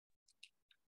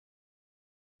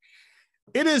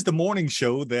It is the morning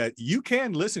show that you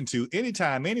can listen to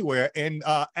anytime, anywhere. And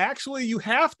actually, you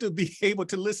have to be able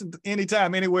to listen to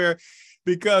anytime, anywhere,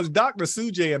 because Dr.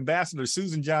 Sujay, Ambassador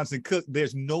Susan Johnson Cook,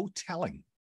 there's no telling.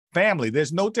 Family,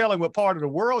 there's no telling what part of the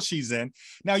world she's in.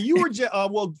 Now, you were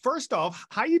well, first off,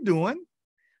 how you doing?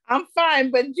 I'm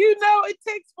fine, but it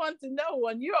takes one to know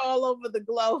one. You're all over the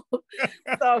globe.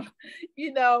 So,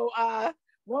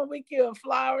 one week you're in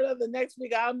Florida, the next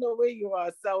week I don't know where you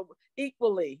are. So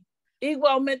igualmente,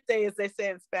 as they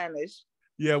say in Spanish.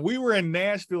 Yeah, we were in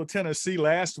Nashville, Tennessee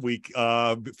last week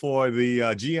for the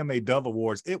GMA Dove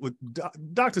Awards. It was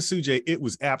Dr. Sujay. It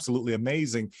was absolutely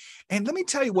amazing. And let me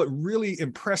tell you what really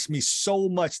impressed me so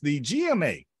much. The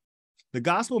GMA, the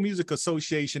Gospel Music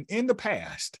Association, in the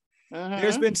past,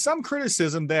 there's been some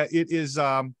criticism that it is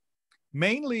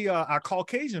mainly our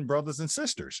Caucasian brothers and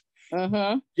sisters.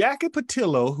 Jackie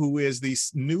Patillo, who is the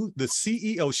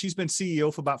CEO, she's been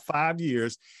CEO for about 5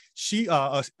 years. She,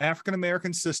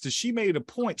 African-American sister, she made a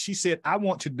point. She said, I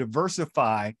want to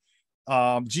diversify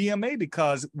GMA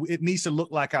because it needs to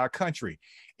look like our country.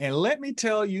 And let me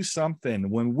tell you something,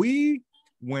 when we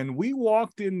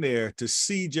walked in there to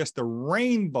see just the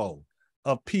rainbow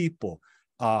of people,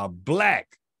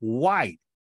 Black, white,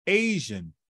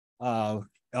 Asian,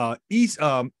 East,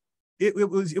 it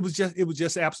was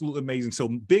just absolutely amazing. So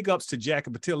big ups to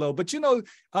Jackie Patillo. But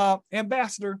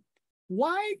Ambassador,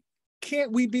 why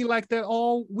can't we be like that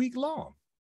all week long?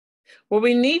 Well,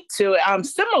 we need to.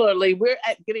 Similarly, we're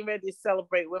getting ready to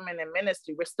celebrate women in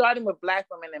ministry. We're starting with Black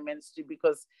women in ministry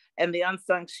and the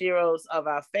unsung heroes of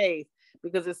our faith,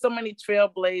 because there's so many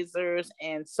trailblazers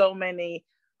and so many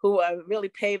who have really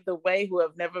paved the way, who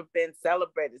have never been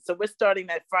celebrated. So we're starting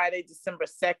that Friday, December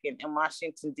 2nd in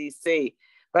Washington, D.C.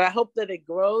 But I hope that it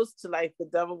grows to like the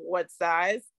Dove Award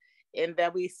size and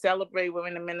that we celebrate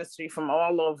women in ministry from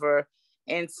all over.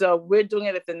 And so we're doing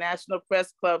it at the National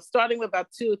Press Club, starting with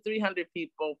about 200 or 300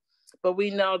 people. But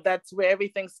we know that's where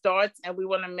everything starts. And we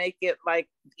want to make it like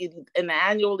an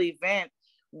annual event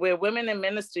where women in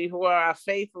ministry, who are our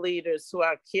faith leaders, who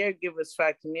are caregivers for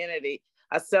our community,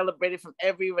 are celebrated from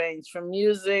every range, from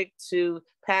music to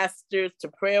pastors to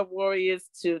prayer warriors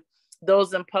to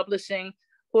those in publishing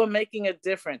who are making a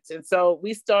difference. And so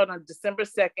we start on December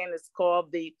 2nd. It's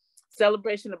called the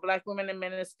Celebration of Black Women in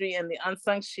Ministry and the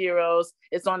Unsung Heroes.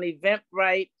 It's on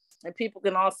Eventbrite. And people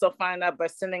can also find out by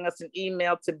sending us an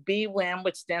email to BWIM,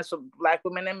 which stands for Black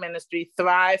Women in Ministry,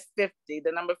 Thrive50,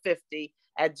 the number 50,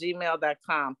 at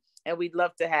gmail.com. And we'd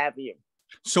love to have you.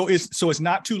 So it's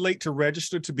not too late to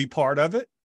register to be part of it?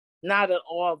 Not at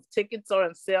all. Tickets are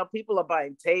on sale. People are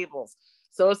buying tables.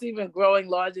 So it's even growing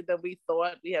larger than we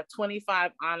thought. We have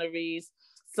 25 honorees,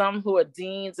 some who are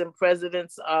deans and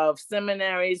presidents of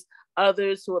seminaries,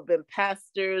 others who have been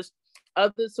pastors,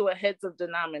 others who are heads of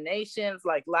denominations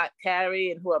like Lot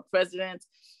Carey and who are presidents.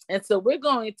 And so we're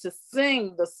going to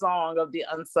sing the song of the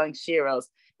unsung heroes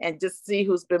and just see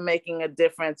who's been making a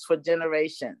difference for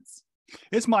generations.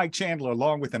 It's Mike Chandler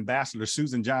along with Ambassador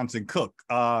Susan Johnson Cook.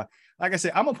 Like I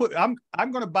said,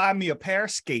 I'm gonna buy me a pair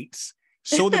of skates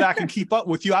so that I can keep up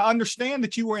with you. I understand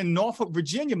that you were in Norfolk,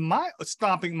 Virginia, my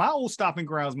old stomping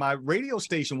grounds, my radio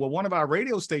station. Well, one of our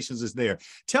radio stations is there.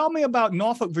 Tell me about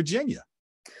Norfolk, Virginia.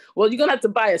 Well, you're gonna have to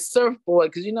buy a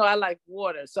surfboard because I like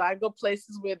water. So I go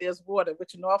places where there's water,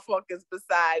 which Norfolk is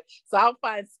beside. So I'll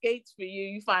find skates for you.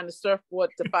 You find a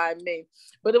surfboard to find me.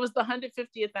 But it was the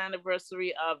 150th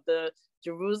anniversary of the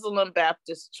Jerusalem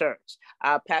Baptist Church,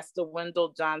 Pastor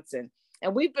Wendell Johnson.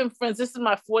 And we've been friends. This is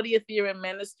my 40th year in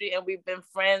ministry, and we've been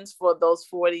friends for those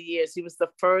 40 years. He was the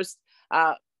first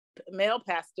male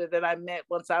pastor that I met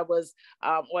once I was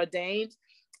ordained.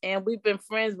 And we've been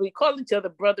friends. We call each other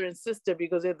brother and sister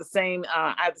because they're the same.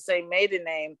 I have the same maiden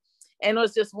name. And it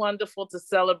was just wonderful to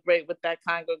celebrate with that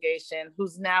congregation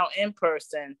who's now in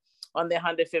person on their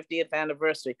 150th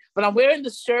anniversary. But I'm wearing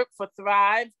the shirt for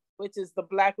Thrive, which is the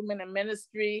Black Women in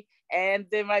Ministry. And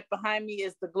then right behind me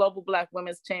is the Global Black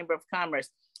Women's Chamber of Commerce.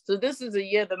 So this is a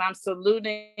year that I'm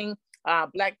saluting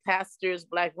Black pastors,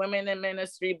 Black women in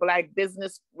ministry, Black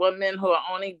business women who are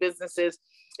owning businesses.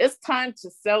 It's time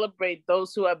to celebrate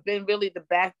those who have been really the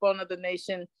backbone of the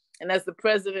nation. And as the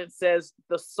president says,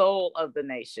 the soul of the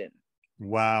nation.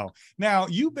 Wow. Now,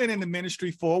 you've been in the ministry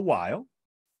for a while,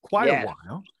 quite a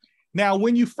while. Now,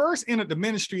 when you first entered the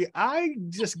ministry, I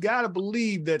just got to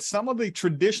believe that some of the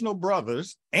traditional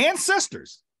brothers and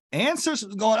sisters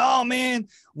going, oh, man,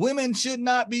 women should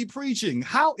not be preaching.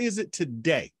 How is it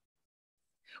today?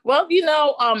 Well,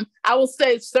 I will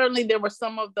say certainly there were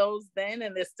some of those then,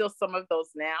 and there's still some of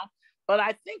those now. But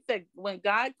I think that when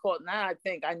God called, I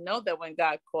know that when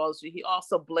God calls you, he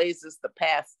also blazes the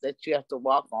paths that you have to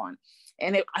walk on.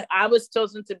 And I was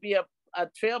chosen to be a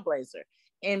trailblazer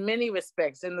in many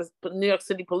respects. In the New York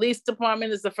City Police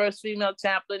Department is the first female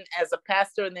chaplain. As a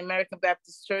pastor in the American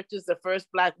Baptist Church is the first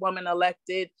Black woman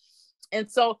elected.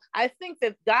 And so I think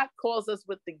that God calls us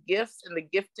with the gifts and the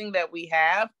gifting that we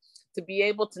have to be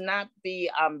able to not be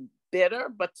bitter,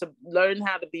 but to learn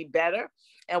how to be better.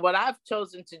 And what I've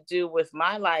chosen to do with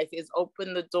my life is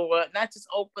open the door, not just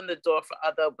open the door for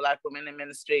other Black women in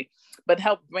ministry, but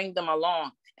help bring them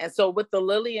along. And so with the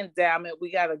Lilly Endowment, we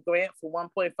got a grant for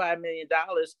 $1.5 million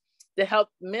to help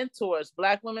mentors,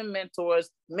 Black women mentors,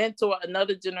 mentor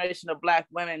another generation of Black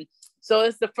women. So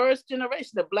it's the first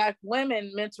generation of Black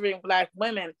women mentoring Black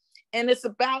women. And it's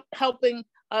about helping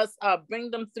us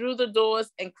bring them through the doors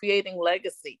and creating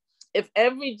legacy. If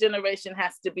every generation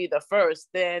has to be the first,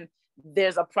 then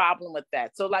there's a problem with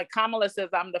that. So like Kamala says,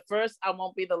 I'm the first, I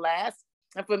won't be the last.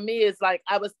 And for me, it's like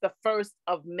I was the first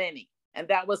of many. And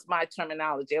that was my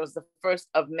terminology. I was the first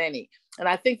of many. And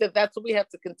I think that that's what we have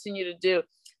to continue to do.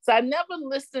 So I never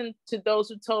listened to those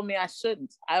who told me I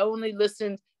shouldn't. I only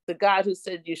listened to God who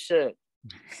said you should.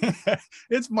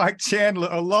 It's Mike Chandler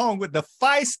along with the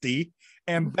feisty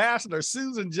Ambassador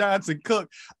Suzan Johnson Cook.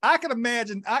 I can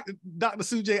imagine, Dr.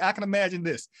 Sujay, I can imagine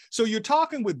this. So you're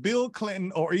talking with Bill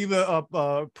Clinton or either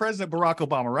President Barack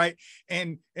Obama, right?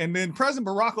 And then President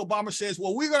Barack Obama says,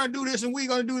 well, we're going to do this and we're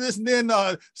going to do this. And then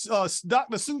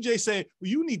Dr. Sujay said, well,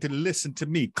 you need to listen to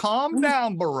me. Calm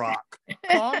down, Barack.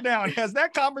 Calm down. Has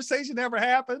that conversation ever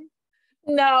happened?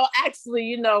 No,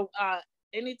 actually,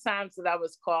 any times that I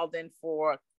was called in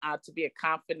for to be a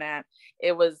confidant,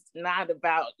 it was not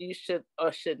about you should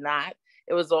or should not.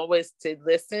 It was always to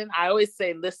listen. I always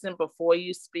say, listen before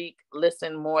you speak,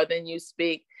 listen more than you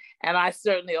speak. And I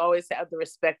certainly always have the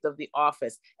respect of the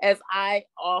office, as I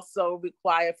also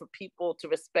require for people to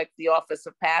respect the office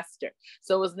of pastor.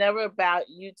 So it was never about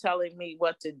you telling me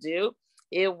what to do.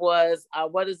 It was,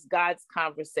 what is God's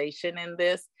conversation in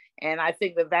this? And I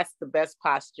think that that's the best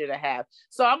posture to have.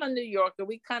 So I'm a New Yorker.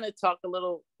 We kind of talk a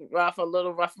little rough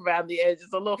around the edges,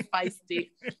 a little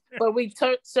feisty, but we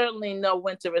certainly know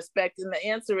when to respect. And the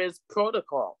answer is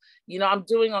protocol. I'm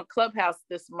doing on Clubhouse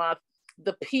this month,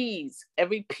 the P's,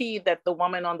 every P that the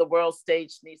woman on the world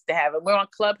stage needs to have. And we're on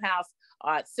Clubhouse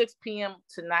at 6 p.m.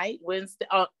 tonight,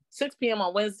 6 p.m.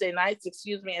 on Wednesday nights,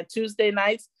 and Tuesday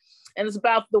nights. And it's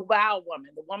about the wow woman,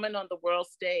 the woman on the world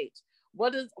stage.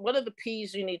 What are the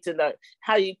P's you need to know?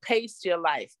 How you pace your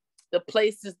life, the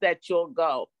places that you'll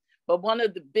go. But one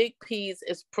of the big P's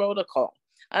is protocol,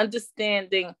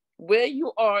 understanding where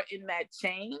you are in that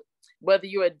chain, whether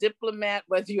you're a diplomat,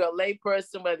 whether you're a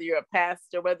layperson, whether you're a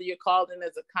pastor, whether you're called in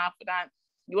as a confidant,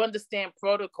 you understand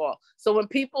protocol. So when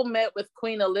people met with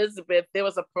Queen Elizabeth, there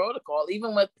was a protocol.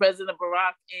 Even when President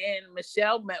Barack and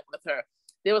Michelle met with her,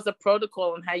 there was a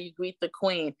protocol on how you greet the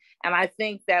Queen. And I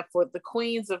think that for the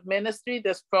queens of ministry,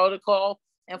 there's protocol.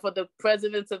 And for the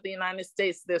presidents of the United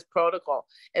States, there's protocol.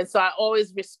 And so I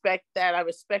always respect that. I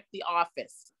respect the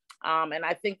office. And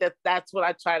I think that that's what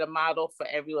I try to model for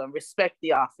everyone, respect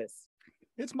the office.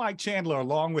 It's Mike Chandler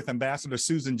along with Ambassador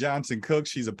Suzan Johnson Cook.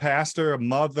 She's a pastor, a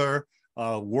mother,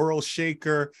 world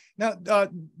shaker. Now,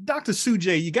 Dr.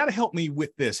 Sujay, you got to help me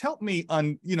with this. Help me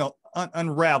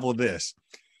unravel this.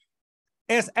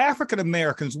 As African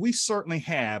Americans, we certainly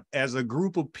have, as a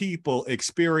group of people,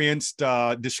 experienced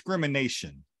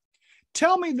discrimination.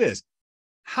 Tell me this,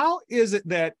 how is it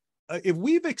that if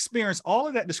we've experienced all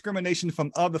of that discrimination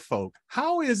from other folk,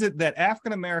 how is it that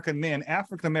African American men,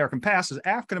 African American pastors,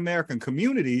 African American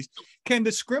communities can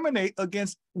discriminate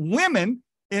against women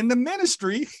in the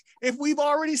ministry if we've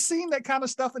already seen that kind of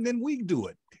stuff and then we do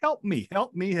it? Help me.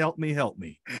 That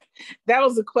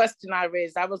was a question I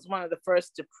raised. I was one of the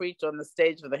first to preach on the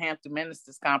stage of the Hampton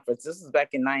Ministers Conference. This was back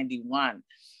in 91.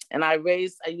 And I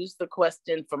used the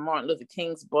question from Martin Luther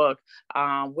King's book,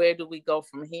 where do we go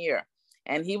from here?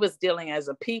 And he was dealing as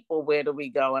a people, where do we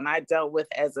go? And I dealt with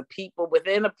as a people,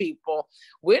 within a people,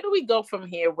 where do we go from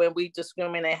here when we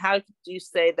discriminate? How do you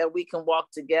say that we can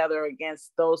walk together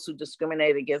against those who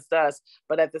discriminate against us,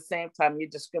 but at the same time,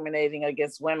 you're discriminating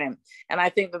against women? And I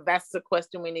think that that's the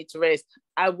question we need to raise.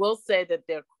 I will say that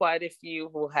there are quite a few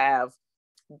who have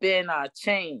been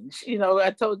changed. I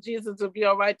told Jesus it would be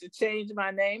all right to change my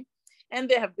name. And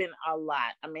there have been a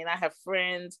lot. I mean, I have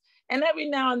friends, and every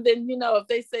now and then, if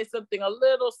they say something a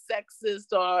little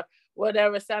sexist or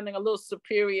whatever, sounding a little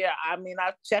superior, I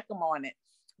check them on it,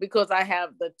 because I have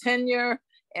the tenure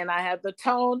and I have the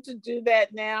tone to do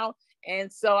that now.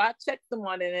 And so I check them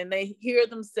on it, and they hear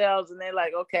themselves, and they're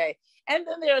like, okay. And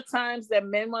then there are times that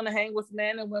men want to hang with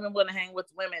men and women want to hang with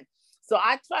women. So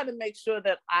I try to make sure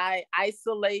that I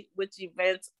isolate which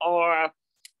events are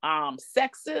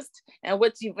sexist and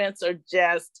which events are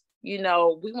just, we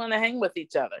want to hang with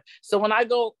each other. So when I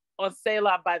go on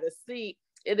Selah by the Sea,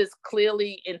 it is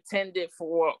clearly intended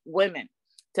for women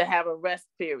to have a rest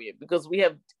period because we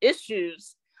have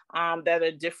issues that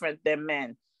are different than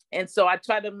men. And so I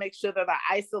try to make sure that I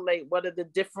isolate what are the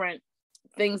different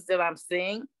things that I'm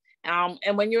seeing.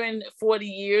 And when you're in 40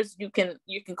 years, you can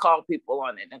call people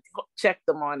on it and check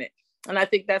them on it. And I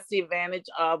think that's the advantage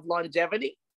of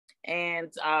longevity.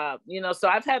 And, so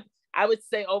I would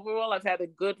say overall, I've had a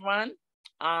good run.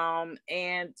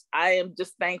 And I am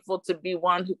just thankful to be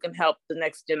one who can help the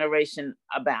next generation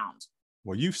abound.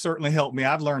 Well, you've certainly helped me.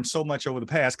 I've learned so much over the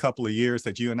past couple of years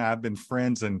that you and I have been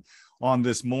friends and on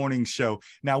this morning show.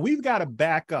 Now, we've got to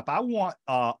back up. I want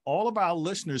all of our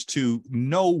listeners to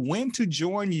know when to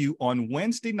join you on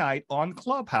Wednesday night on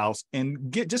Clubhouse,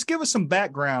 and just give us some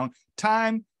background,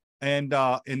 time, and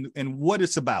what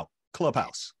it's about,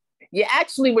 Clubhouse. Yeah,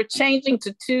 actually, we're changing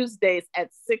to Tuesdays at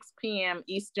 6 p.m.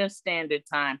 Eastern Standard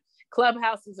Time.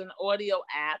 Clubhouse is an audio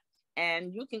app,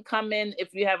 and you can come in if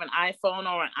you have an iPhone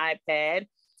or an iPad.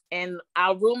 And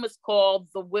our room is called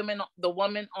the Women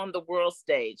on the World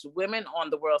Stage. Women on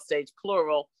the World Stage,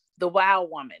 plural. The WOW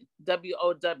Woman,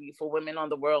 WOW for Women on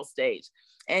the World Stage.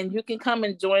 And you can come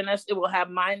and join us. It will have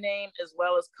my name as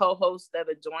well as co-hosts that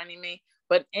are joining me.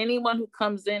 But anyone who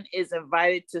comes in is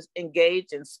invited to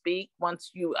engage and speak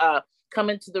once you come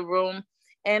into the room.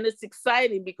 And it's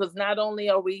exciting because not only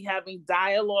are we having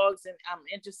dialogues and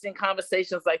interesting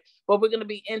conversations, but we're going to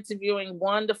be interviewing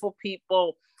wonderful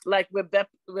people like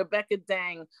Rebecca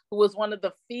Dang, who was one of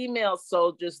the female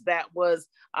soldiers that was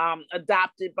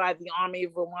adopted by the Army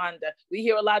of Rwanda. We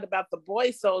hear a lot about the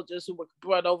boy soldiers who were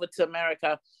brought over to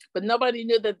America, but nobody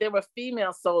knew that there were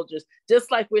female soldiers,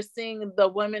 just like we're seeing the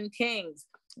Women Kings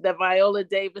that Viola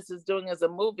Davis is doing as a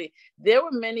movie. There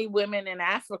were many women in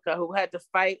Africa who had to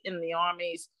fight in the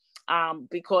armies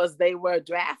because they were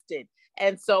drafted.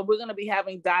 And so we're going to be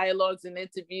having dialogues and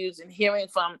interviews and hearing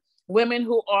from women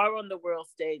who are on the world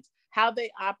stage, how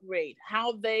they operate,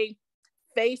 how they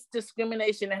face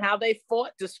discrimination and how they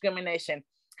fought discrimination,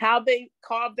 how they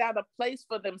carved out a place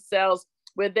for themselves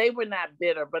where they were not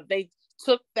bitter, but they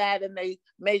took that and they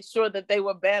made sure that they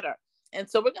were better. And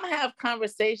so we're going to have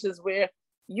conversations where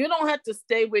you don't have to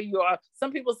stay where you are.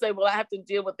 Some people say, well, I have to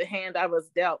deal with the hand I was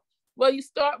dealt. Well, you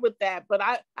start with that, but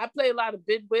I play a lot of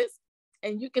bid whist,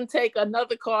 and you can take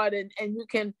another card and you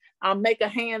can make a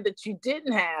hand that you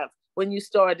didn't have when you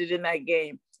started in that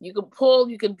game. You can pull,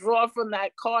 you can draw from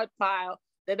that card pile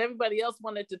that everybody else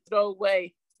wanted to throw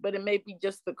away, but it may be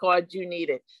just the card you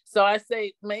needed. So I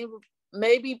say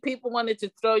maybe people wanted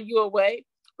to throw you away,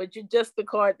 but you're just the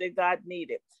card that God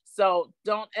needed. So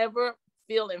don't ever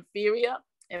feel inferior.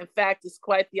 In fact, it's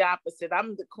quite the opposite.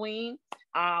 I'm the queen.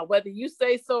 Whether you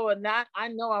say so or not, I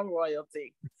know I'm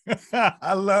royalty.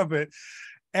 I love it.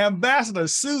 Ambassador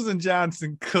Suzan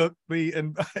Johnson Cook,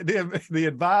 the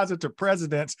advisor to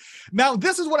presidents. Now,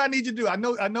 this is what I need you to do. I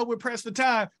know we're pressed for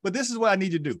time, but this is what I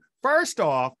need you to do. First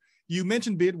off, you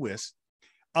mentioned bid whist.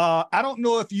 I don't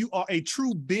know if you are a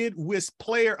true bid whist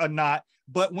player or not,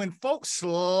 but when folks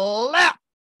slap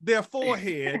their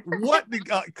forehead,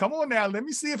 come on now, let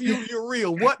me see if you're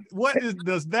real.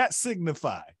 Does that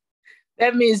signify?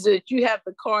 That means that you have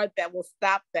the card that will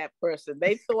stop that person.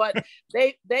 They thought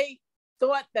they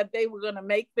thought that they were going to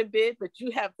make the bid, but you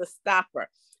have the stopper.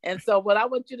 And so what I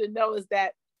want you to know is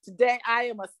that today I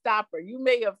am a stopper. You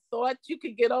may have thought you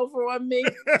could get over on me,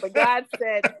 but God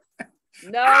said,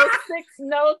 no 6,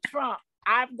 no Trump.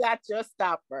 I've got your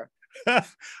stopper.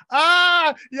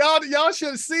 Y'all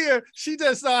should see her. She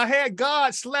just had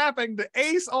God slapping the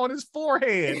ace on his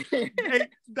forehead. Hey,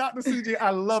 Dr. Suzan, I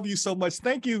love you so much.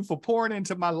 Thank you for pouring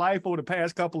into my life over the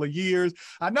past couple of years.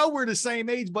 I know we're the same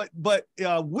age, but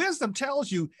wisdom tells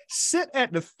you sit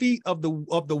at the feet of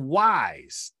the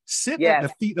wise. Sit at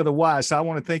the feet of the wise. So I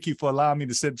want to thank you for allowing me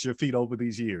to sit at your feet over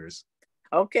these years.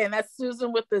 Okay, and that's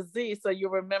Suzan with a Z, so you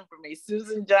remember me.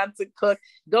 Suzan Johnson Cook.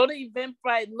 Go to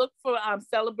Eventbrite, look for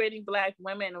Celebrating Black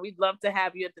Women, and we'd love to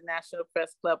have you at the National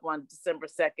Press Club on December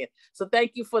 2nd. So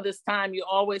thank you for this time. You're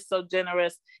always so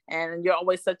generous, and you're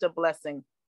always such a blessing.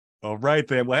 All right,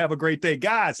 then. Well, have a great day.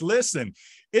 Guys, listen,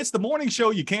 it's the morning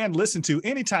show you can listen to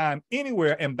anytime,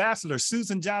 anywhere. Ambassador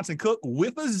Suzan Johnson Cook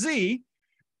with a Z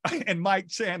and Mike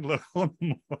Chandler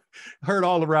heard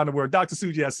all around the world. Dr.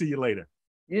 Suzan, I'll see you later.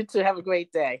 You too. Have a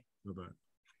great day. Bye-bye.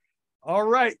 All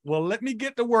right. Well, let me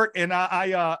get to work. And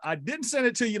I didn't send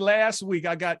it to you last week.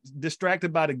 I got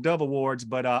distracted by the Dove Awards,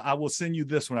 but I will send you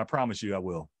this one. I promise you I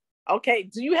will. Okay.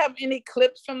 Do you have any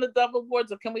clips from the Dove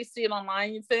Awards, or can we see it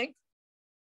online, you think?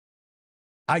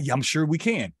 I'm sure we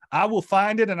can. I will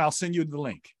find it and I'll send you the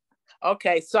link.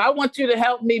 Okay. So I want you to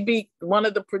help me be one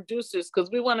of the producers, because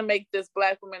we want to make this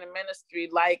Black Women in Ministry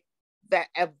like that,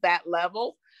 at that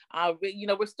level.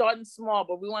 We're starting small,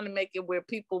 but we want to make it where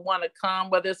people want to come,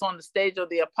 whether it's on the stage or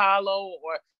the Apollo,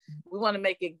 or we want to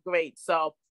make it great.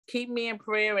 So keep me in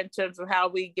prayer in terms of how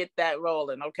we get that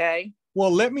rolling. Okay.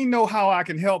 Well, let me know how I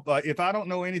can help. If I don't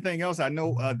know anything else, I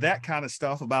know that kind of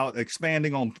stuff about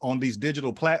expanding on these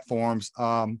digital platforms.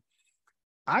 I'm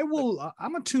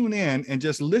gonna tune in and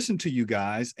just listen to you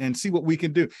guys and see what we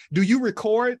can do. Do you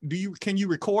record? Can you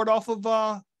record off of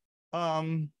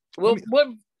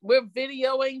we're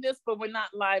videoing this, but we're not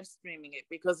live streaming it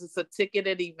because it's a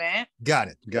ticketed event. Got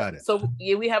it. So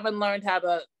yeah, we haven't learned how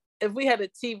to. If we had a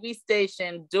TV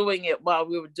station doing it while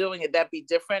we were doing it, that'd be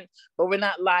different. But we're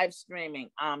not live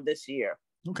streaming this year.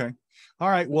 Okay. All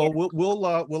right. Well,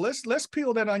 yeah. Let's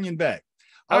peel that onion back.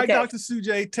 All right, Dr.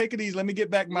 Suzan, take it easy. Let me get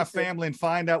back to my family and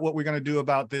find out what we're going to do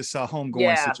about this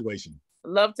homegoing situation.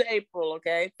 Love to April.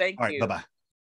 Okay. Thank you. All right. Bye-bye.